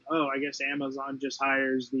realized, oh, I guess Amazon just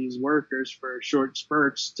hires these workers for short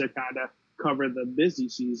spurts to kind of cover the busy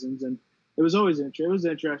seasons. And it was always it was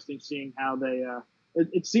interesting seeing how they.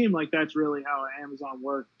 It seemed like that's really how an Amazon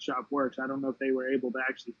workshop works. I don't know if they were able to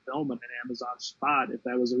actually film in an Amazon spot, if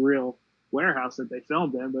that was a real warehouse that they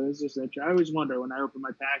filmed in, but it's just I always wonder when I open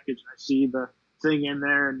my package and I see the thing in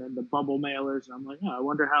there and then the bubble mailers, and I'm like, oh, I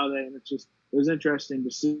wonder how they. And it was interesting to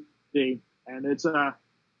see, and it's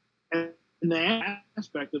and the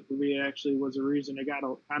aspect of the movie actually was a reason it got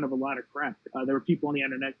kind of a lot of crap. There were people on the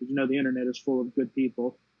internet, because the internet is full of good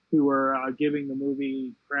people, who were giving the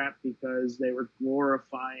movie crap because they were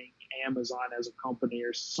glorifying Amazon as a company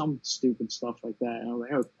or some stupid stuff like that. And I was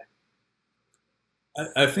like, okay.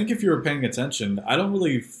 I think if you were paying attention, I don't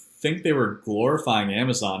really think they were glorifying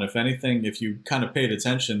Amazon. If anything, if you kind of paid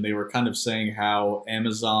attention, they were kind of saying how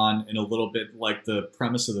Amazon, in a little bit like the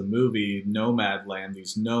premise of the movie Nomadland,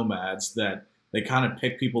 these nomads that they kind of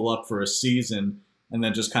pick people up for a season and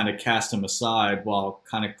then just kind of cast them aside while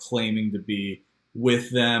kind of claiming to be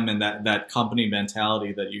with them, and that company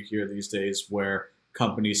mentality that you hear these days where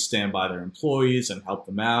companies stand by their employees and help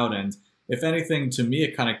them out. And if anything, to me,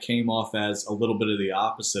 it kind of came off as a little bit of the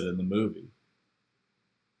opposite in the movie.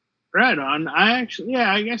 right on. I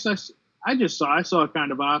guess I saw a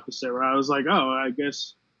kind of opposite where I was like, oh, I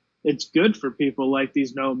guess it's good for people like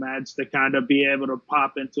these nomads to kind of be able to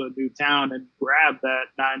pop into a new town and grab that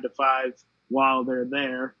 9 to 5 while they're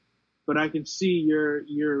there. But I can see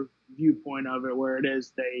your viewpoint of it, where it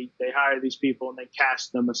is they hire these people and they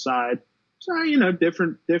cast them aside. So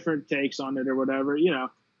different takes on it or whatever.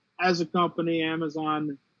 As a company,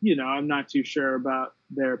 Amazon, I'm not too sure about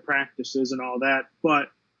their practices and all that, but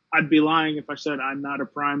I'd be lying if I said I'm not a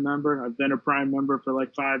Prime member. I've been a Prime member for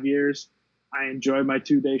like 5 years. I enjoy my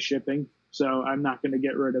 2-day shipping, so I'm not going to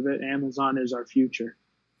get rid of it. Amazon is our future.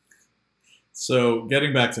 So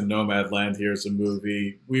getting back to Nomadland, here's a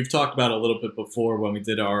movie we've talked about a little bit before when we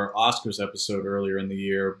did our Oscars episode earlier in the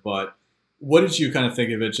year, but what did you kind of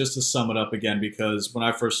think of it, just to sum it up again? Because when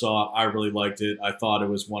I first saw it, I really liked it. I thought it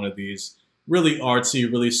was one of these really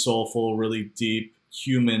artsy, really soulful, really deep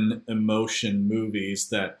human emotion movies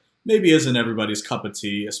that maybe isn't everybody's cup of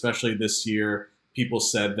tea, especially this year. People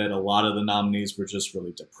said that a lot of the nominees were just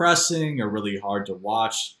really depressing or really hard to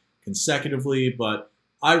watch consecutively, but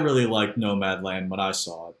I really liked Nomadland when I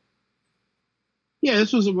saw it. Yeah,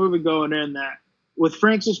 this was a movie going in that with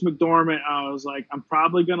Frances McDormand, I was like, I'm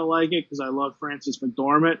probably going to like it because I love Frances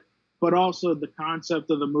McDormand, but also the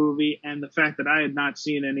concept of the movie and the fact that I had not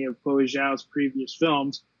seen any of Chloe Zhao's previous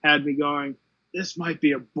films had me going, this might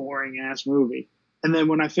be a boring ass movie. And then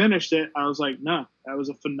when I finished it, I was like, no, that was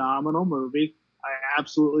a phenomenal movie. I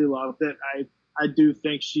absolutely loved it. I do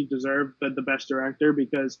think she deserved the best director,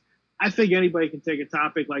 because I think anybody can take a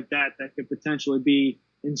topic like that could potentially be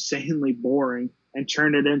insanely boring and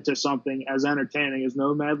turn it into something as entertaining as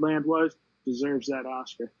Nomadland was, deserves that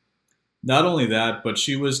Oscar. Not only that, but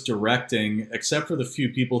she was directing, except for the few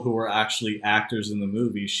people who were actually actors in the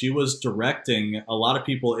movie, she was directing a lot of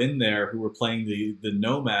people in there who were playing the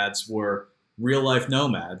nomads were real life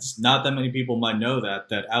nomads. Not that many people might know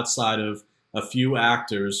that outside of a few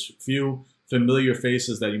actors, few familiar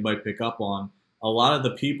faces that you might pick up on, a lot of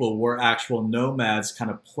the people were actual nomads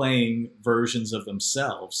kind of playing versions of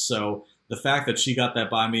themselves. So the fact that she got that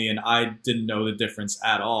by me and I didn't know the difference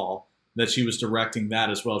at all, that she was directing that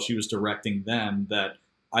as well, she was directing them, that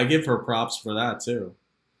I give her props for that too.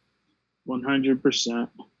 100%.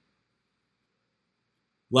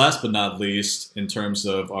 Last but not least, in terms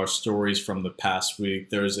of our stories from the past week,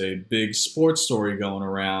 there's a big sports story going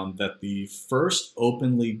around that the first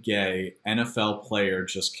openly gay NFL player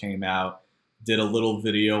just came out, did a little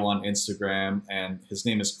video on Instagram, and his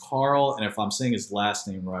name is Carl, and if I'm saying his last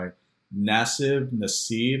name right,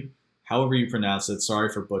 Nassib, however you pronounce it, sorry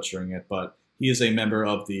for butchering it, but he is a member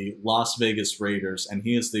of the Las Vegas Raiders, and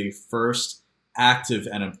he is the first active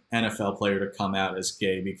NFL player to come out as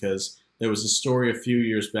gay, because there was a story a few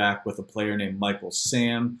years back with a player named Michael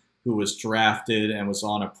Sam who was drafted and was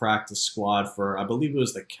on a practice squad for, I believe it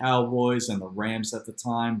was the Cowboys and the Rams at the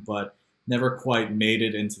time, but never quite made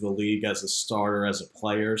it into the league as a starter, as a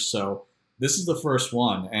player. So this is the first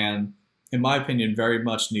one, and in my opinion, very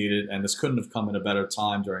much needed, and this couldn't have come at a better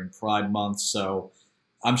time during Pride Month. So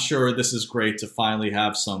I'm sure this is great to finally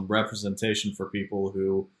have some representation for people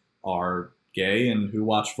who are gay and who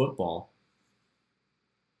watch football.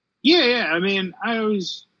 Yeah. I mean, I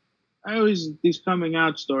always these coming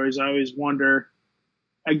out stories, I always wonder.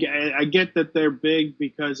 I get that they're big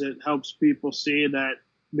because it helps people see that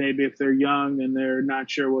maybe if they're young and they're not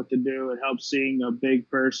sure what to do, it helps seeing a big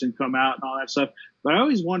person come out and all that stuff. But I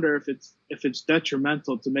always wonder if it's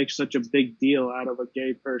detrimental to make such a big deal out of a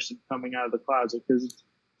gay person coming out of the closet, because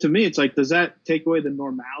to me it's like, does that take away the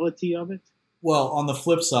normality of it? Well, on the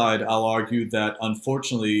flip side, I'll argue that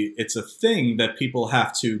unfortunately it's a thing that people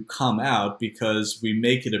have to come out because we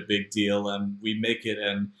make it a big deal and we make it,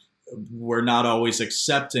 and we're not always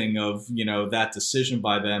accepting of, that decision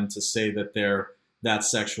by them to say that they're that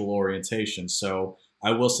sexual orientation. So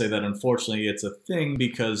I will say that unfortunately it's a thing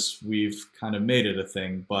because we've kind of made it a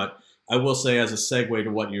thing. But I will say, as a segue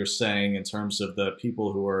to what you're saying in terms of the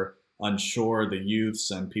people who are unsure, the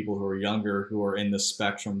youths and people who are younger who are in the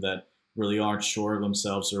spectrum that really aren't sure of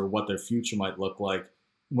themselves or what their future might look like.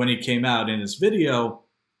 When he came out in his video,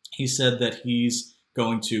 he said that he's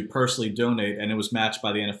going to personally donate, and it was matched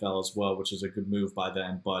by the NFL as well, which is a good move by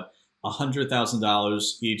them, but $100,000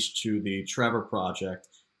 each to the Trevor Project.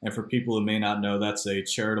 And for people who may not know, that's a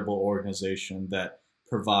charitable organization that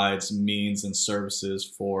provides means and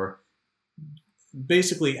services for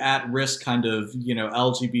basically at-risk kind of,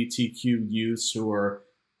 LGBTQ youths who are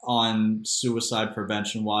on suicide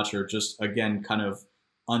prevention watch, or just, again, kind of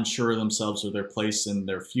unsure of themselves or their place in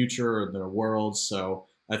their future or their world. So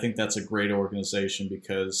I think that's a great organization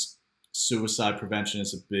because suicide prevention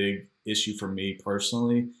is a big issue for me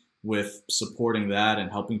personally, with supporting that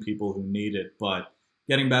and helping people who need it. But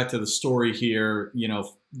getting back to the story here,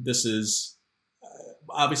 this is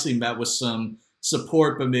obviously met with some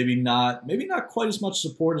support, but maybe not quite as much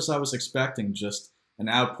support as I was expecting. Just an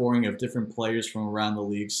outpouring of different players from around the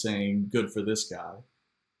league saying, good for this guy.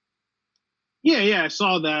 Yeah, I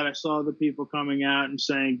saw that. I saw the people coming out and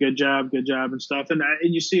saying, good job, and stuff. And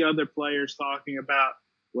you see other players talking about,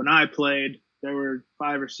 when I played, there were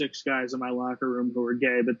 5 or 6 guys in my locker room who were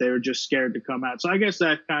gay, but they were just scared to come out. So I guess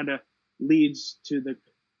that kind of leads to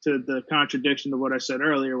the contradiction of what I said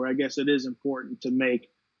earlier, where I guess it is important to make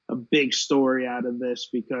a big story out of this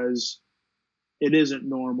because it isn't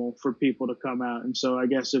normal for people to come out. And so I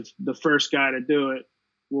guess if the first guy to do it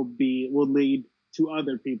will lead to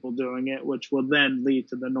other people doing it, which will then lead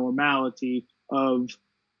to the normality of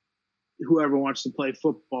whoever wants to play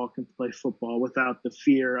football can play football without the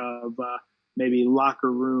fear of maybe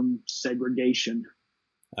locker room segregation.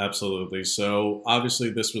 Absolutely. So obviously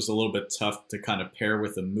this was a little bit tough to kind of pair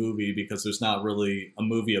with a movie because there's not really a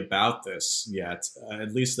movie about this yet,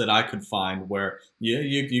 at least that I could find, where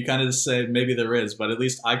you kind of say maybe there is, but at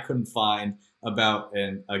least I couldn't find about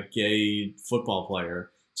a gay football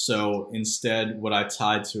player. So instead, what I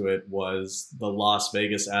tied to it was the Las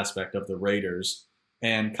Vegas aspect of the Raiders,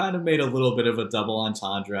 and kind of made a little bit of a double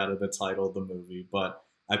entendre out of the title of the movie. But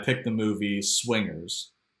I picked the movie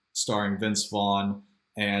Swingers, starring Vince Vaughn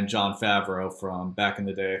and Jon Favreau from back in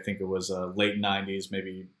the day. I think it was a late 90s,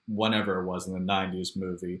 maybe whenever it was in the 90s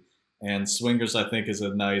movie. And Swingers, I think, is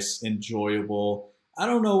a nice, enjoyable, I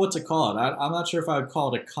don't know what to call it. I'm not sure if I would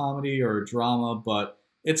call it a comedy or a drama, but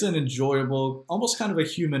it's an enjoyable, almost kind of a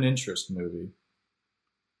human interest movie.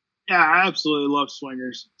 Yeah, I absolutely love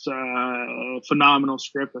Swingers. It's a phenomenal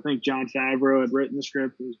script. I think Jon Favreau had written the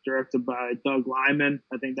script. It was directed by Doug Liman.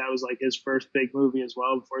 I think that was like his first big movie as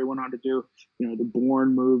well before he went on to do, the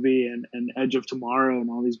Bourne movie and Edge of Tomorrow and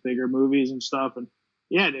all these bigger movies and stuff. And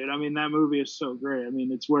yeah, dude, I mean, that movie is so great. I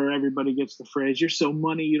mean, it's where everybody gets the phrase, "You're so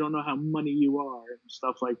money, you don't know how money you are," and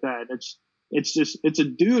stuff like that. It's a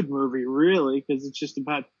dude movie, really, because it's just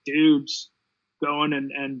about dudes going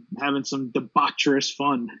and having some debaucherous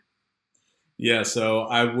fun. Yeah, so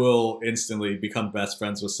I will instantly become best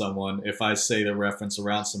friends with someone if I say the reference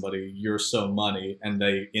around somebody, "You're so money," and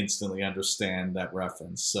they instantly understand that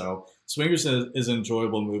reference. So Swingers is an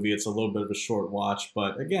enjoyable movie. It's a little bit of a short watch,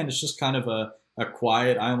 but again, it's just kind of a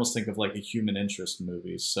quiet, I almost think of like a human interest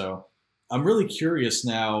movie. So I'm really curious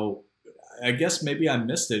now. I guess maybe I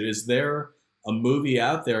missed it. Is there a movie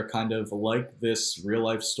out there kind of like this real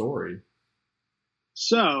life story?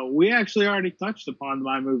 So we actually already touched upon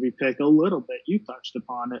my movie pick a little bit. You touched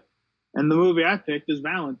upon it. And the movie I picked is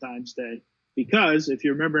Valentine's Day. Because if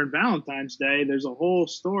you remember in Valentine's Day, there's a whole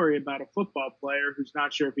story about a football player who's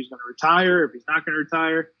not sure if he's going to retire, if he's not going to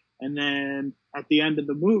retire. And then at the end of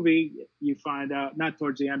the movie, you find out, not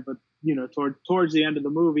towards the end, but towards the end of the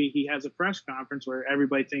movie, he has a press conference where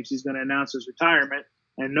everybody thinks he's going to announce his retirement.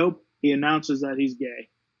 And nope, he announces that he's gay.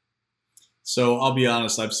 So I'll be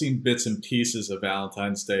honest, I've seen bits and pieces of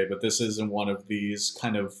Valentine's Day, but this isn't one of these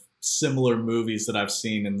kind of similar movies that I've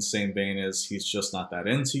seen in the same vein as He's Just Not That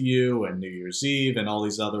Into You and New Year's Eve and all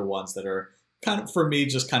these other ones that are kind of, for me,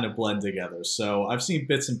 just kind of blend together. So I've seen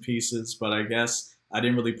bits and pieces, but I guess I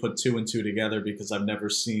didn't really put 2 and 2 together because I've never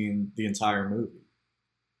seen the entire movie.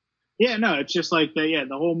 Yeah, no, it's just like the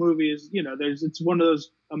whole movie is, there's it's one of those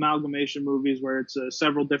amalgamation movies where it's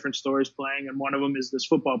several different stories playing, and one of them is this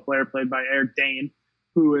football player played by Eric Dane,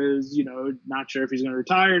 who is, not sure if he's going to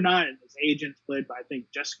retire or not, and his agent's played by, I think,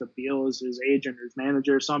 Jessica Biel is his agent or his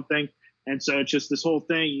manager or something. And so it's just this whole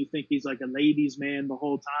thing. You think he's like a ladies' man the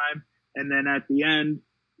whole time, and then at the end,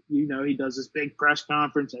 he does this big press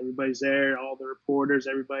conference. Everybody's there, all the reporters,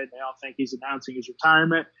 everybody. They all think he's announcing his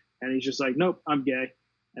retirement, and he's just like, "Nope, I'm gay."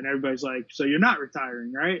 And everybody's like, "So you're not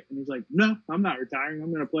retiring, right?" And he's like, "No, I'm not retiring.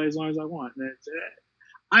 I'm going to play as long as I want." And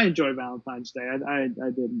I enjoy Valentine's Day. I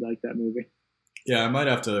did like that movie. Yeah, I might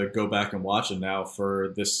have to go back and watch it now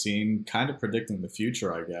for this scene, kind of predicting the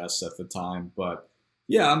future, I guess, at the time. But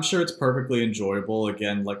yeah, I'm sure it's perfectly enjoyable.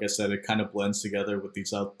 Again, like I said, it kind of blends together with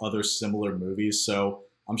these other similar movies. So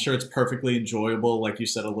I'm sure it's perfectly enjoyable. Like you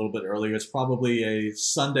said a little bit earlier, it's probably a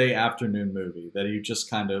Sunday afternoon movie that you just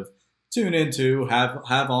kind of tune into,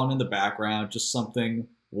 have on in the background, just something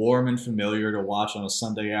warm and familiar to watch on a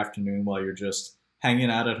Sunday afternoon while you're just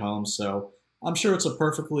hanging out at home. So I'm sure it's a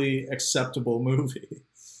perfectly acceptable movie.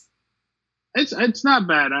 It's not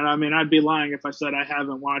bad. And I mean, I'd be lying if I said I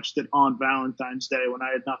haven't watched it on Valentine's Day when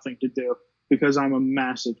I had nothing to do, because I'm a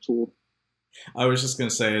massive tool. I was just gonna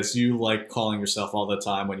say, as you like calling yourself all the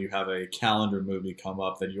time when you have a calendar movie come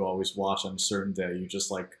up that you always watch on a certain day, you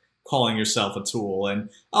just like calling yourself a tool. And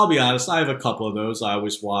I'll be honest, I have a couple of those. I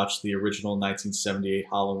always watch the original 1978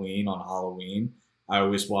 Halloween on Halloween. I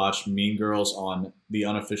always watch Mean Girls on the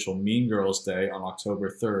unofficial Mean Girls Day on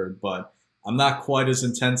October 3rd, but I'm not quite as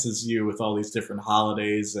intense as you with all these different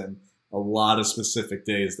holidays and a lot of specific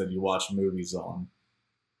days that you watch movies on.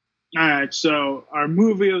 All right, so our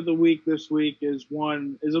movie of the week this week is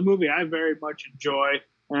a movie I very much enjoy,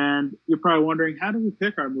 and you're probably wondering, how do we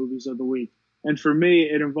pick our movies of the week? And for me,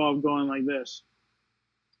 it involved going like this.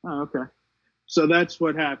 Oh, okay. So that's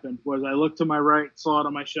what happened. Was I looked to my right, saw it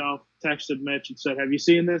on my shelf, texted Mitch and said, "Have you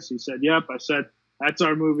seen this?" He said, "Yep." I said, "That's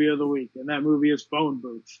our movie of the week," and that movie is Phone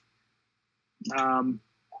Booth. Um,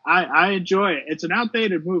 I enjoy it. It's an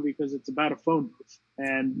outdated movie because it's about a phone booth,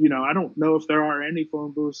 and I don't know if there are any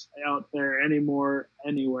phone booths out there anymore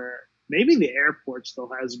anywhere. Maybe the airport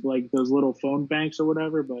still has like those little phone banks or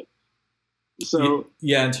whatever, but so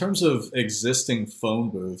yeah, in terms of existing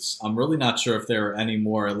phone booths, I'm really not sure if there are any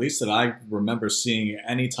more, at least that I remember seeing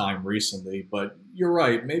any time recently. But you're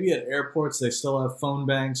right, maybe at airports they still have phone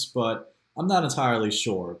banks, but I'm not entirely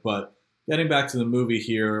sure. But getting back to the movie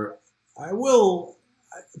here, I will.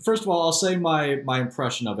 First of all, I'll say my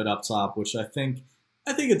impression of it up top, which I think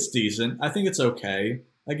it's decent. I think it's okay.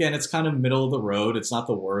 Again, it's kind of middle of the road. It's not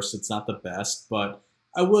the worst. It's not the best, but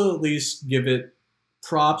I will at least give it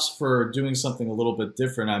props for doing something a little bit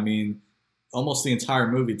different. I mean, almost the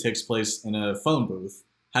entire movie takes place in a phone booth.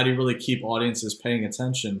 How do you really keep audiences paying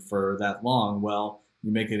attention for that long? Well,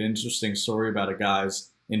 you make an interesting story about a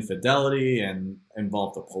guy's infidelity and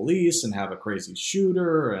involve the police and have a crazy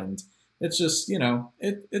shooter, and it's just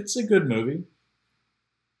it's a good movie.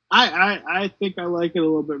 I think I like it a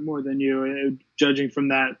little bit more than you, judging from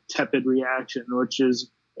that tepid reaction, which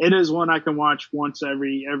is it is one I can watch once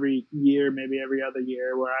every year, maybe every other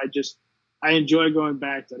year, where I enjoy going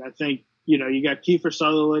back to it. I think you got Kiefer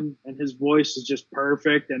Sutherland, and his voice is just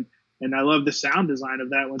perfect, and I love the sound design of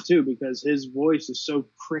that one too, because his voice is so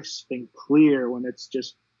crisp and clear when it's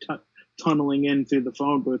just tunneling in through the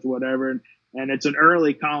phone booth or whatever. And it's an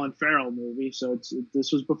early Colin Farrell movie, so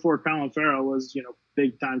this was before Colin Farrell was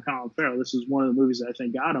big time Colin Farrell. This is one of the movies that I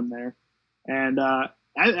think got him there, and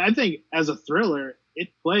I think as a thriller, it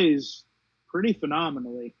plays pretty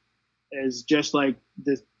phenomenally. As just like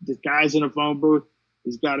this guy's in a phone booth,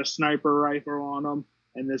 he's got a sniper rifle on him,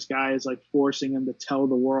 and this guy is like forcing him to tell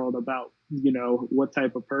the world about what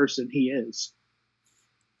type of person he is.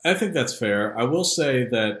 I think that's fair. I will say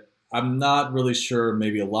that I'm not really sure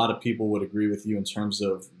maybe a lot of people would agree with you in terms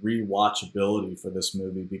of rewatchability for this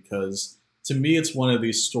movie, because to me it's one of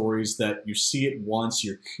these stories that you see it once,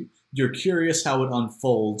 you're curious how it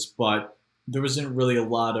unfolds, but there isn't really a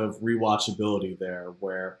lot of rewatchability there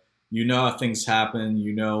where how things happen,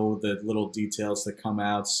 the little details that come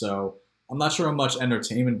out. So I'm not sure how much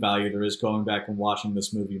entertainment value there is going back and watching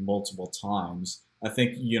this movie multiple times. I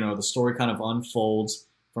think, the story kind of unfolds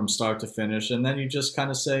from start to finish, and then you just kind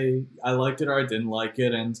of say, I liked it or I didn't like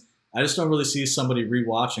it, and I just don't really see somebody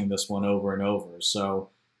rewatching this one over and over.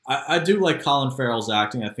 So I do like Colin Farrell's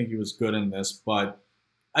acting. I think he was good in this, but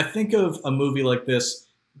I think of a movie like this,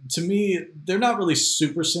 to me, they're not really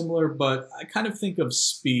super similar, but I kind of think of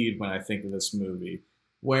Speed when I think of this movie,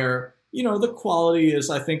 where, the quality is,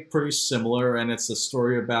 I think, pretty similar, and it's a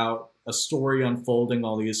story about a story unfolding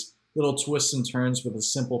all these little twists and turns with a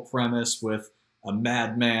simple premise with a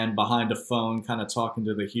madman behind a phone kind of talking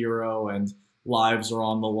to the hero and lives are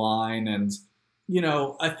on the line. And,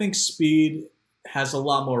 I think Speed has a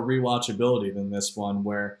lot more rewatchability than this one,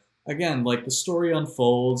 where, again, like the story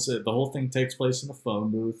unfolds, the whole thing takes place in a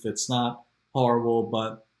phone booth. It's not horrible,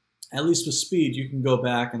 but at least with Speed, you can go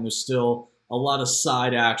back and there's still a lot of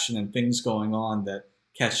side action and things going on that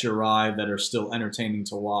catch your eye that are still entertaining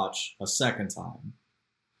to watch a second time.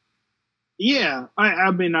 Yeah,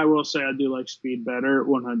 I mean, I will say I do like Speed better,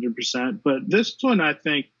 100%. But this one, I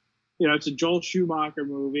think, it's a Joel Schumacher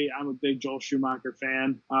movie. I'm a big Joel Schumacher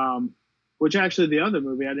fan. Which actually, the other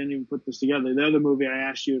movie, I didn't even put this together. The other movie I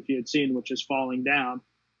asked you if you had seen, which is Falling Down,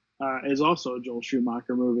 is also a Joel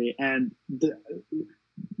Schumacher movie. And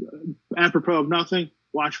apropos of nothing,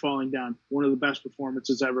 watch Falling Down. One of the best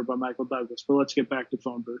performances ever by Michael Douglas. But let's get back to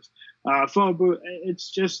Phone Booth. Phone Booth,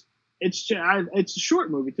 it's a short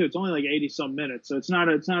movie too. It's only like 80 some minutes, so it's not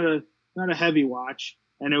a heavy watch.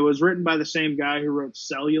 And it was written by the same guy who wrote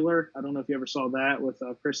Cellular. I don't know if you ever saw that with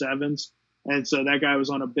Chris Evans. And so that guy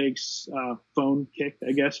was on a big phone kick,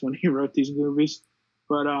 I guess, when he wrote these movies.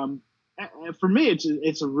 But for me,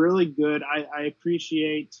 it's a really good. I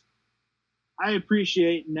appreciate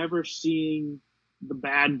never seeing the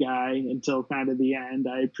bad guy until kind of the end.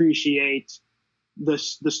 I appreciate the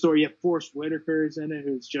story. You have Forrest Whitaker is in it,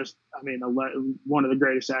 who's just, I mean, one of the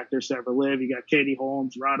greatest actors to ever live. You got Katie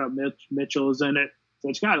Holmes, Rada Mitchell is in it. So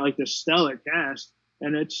it's got like this stellar cast,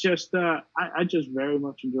 and it's just I just very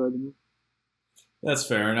much enjoy the movie. That's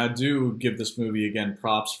fair, and I do give this movie again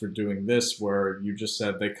props for doing this, where you just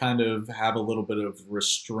said they kind of have a little bit of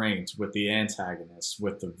restraint with the antagonist,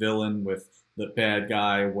 with the villain, with the bad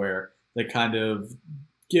guy, where they kind of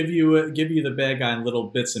give you the bad guy in little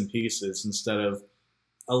bits and pieces instead of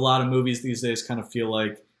a lot of movies these days kind of feel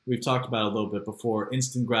like we've talked about a little bit before,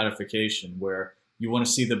 instant gratification, where you want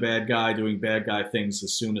to see the bad guy doing bad guy things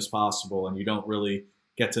as soon as possible, and you don't really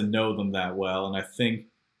get to know them that well. And I think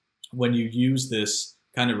when you use this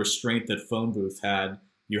kind of restraint that Phone Booth had,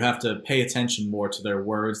 you have to pay attention more to their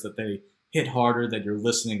words, that they hit harder, that you're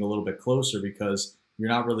listening a little bit closer because you're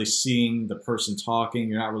not really seeing the person talking,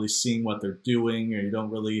 you're not really seeing what they're doing, or you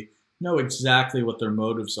don't really know exactly what their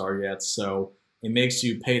motives are yet. So it makes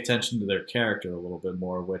you pay attention to their character a little bit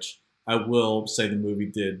more, which I will say the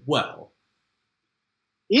movie did well.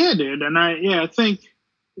 Yeah, dude, and I think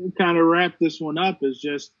kind of wrap this one up is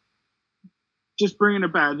just bringing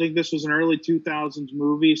it back. I think this was an early 2000s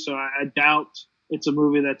movie, so I doubt it's a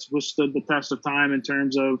movie that's withstood the test of time in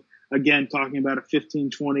terms of, again, talking about a 15,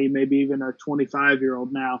 20, maybe even a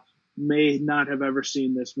 25-year-old now may not have ever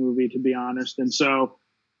seen this movie, to be honest. And so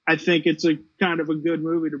I think it's a kind of a good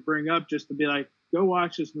movie to bring up, just to be like, go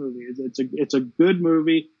watch this movie. It's a good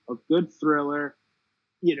movie, a good thriller.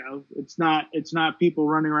 It's not people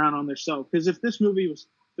running around on their cell. Because if this movie was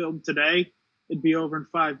filmed today, it'd be over in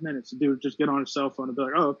 5 minutes. The dude would just get on his cell phone and be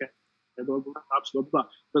like, "Oh, okay, blah blah blah blah."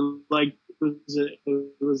 But like, it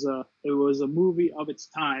was a movie of its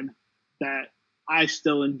time that I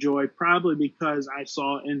still enjoy, probably because I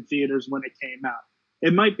saw it in theaters when it came out.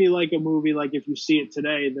 It might be like a movie, like if you see it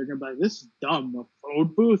today, they're gonna be like, "This is dumb. A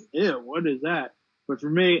phone booth? Ew, what is that?" But for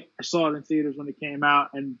me, I saw it in theaters when it came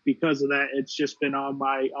out, and because of that, it's just been on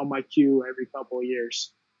my queue every couple of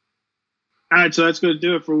years. All right, so that's going to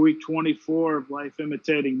do it for week 24 of Life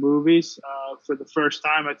Imitating Movies. For the first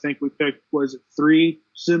time, I think we picked, was it 3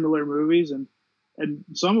 similar movies, and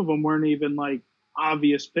some of them weren't even like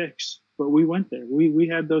obvious picks, but we went there. We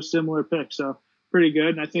had those similar picks, so pretty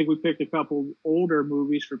good. And I think we picked a couple older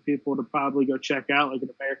movies for people to probably go check out, like an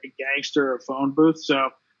American Gangster or Phone Booth. So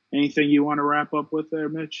anything you want to wrap up with there,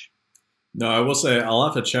 Mitch? No, I will say I'll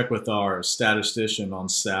have to check with our statistician on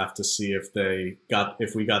staff to see if we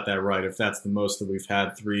got that right, if that's the most that we've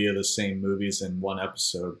had 3 of the same movies in one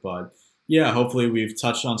episode. But yeah, hopefully we've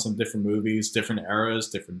touched on some different movies, different eras,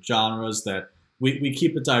 different genres, that we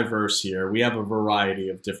keep it diverse here. We have a variety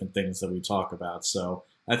of different things that we talk about. So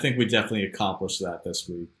I think we definitely accomplished that this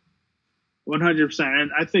week. 100%.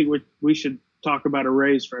 And I think we should talk about a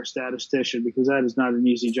raise for a statistician, because that is not an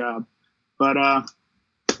easy job. But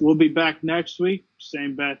we'll be back next week.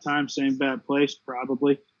 Same bad time, same bad place,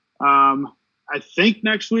 probably. I think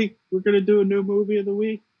next week we're going to do a new movie of the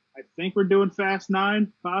week. I think we're doing Fast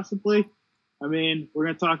 9, possibly. I mean, we're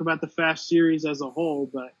going to talk about the Fast series as a whole,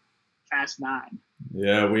 but Fast 9.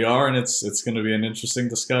 Yeah, we are, and it's going to be an interesting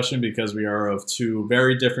discussion because we are of 2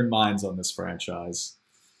 very different minds on this franchise.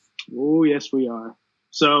 Oh, yes, we are.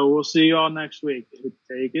 So we'll see you all next week.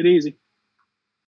 Take it easy.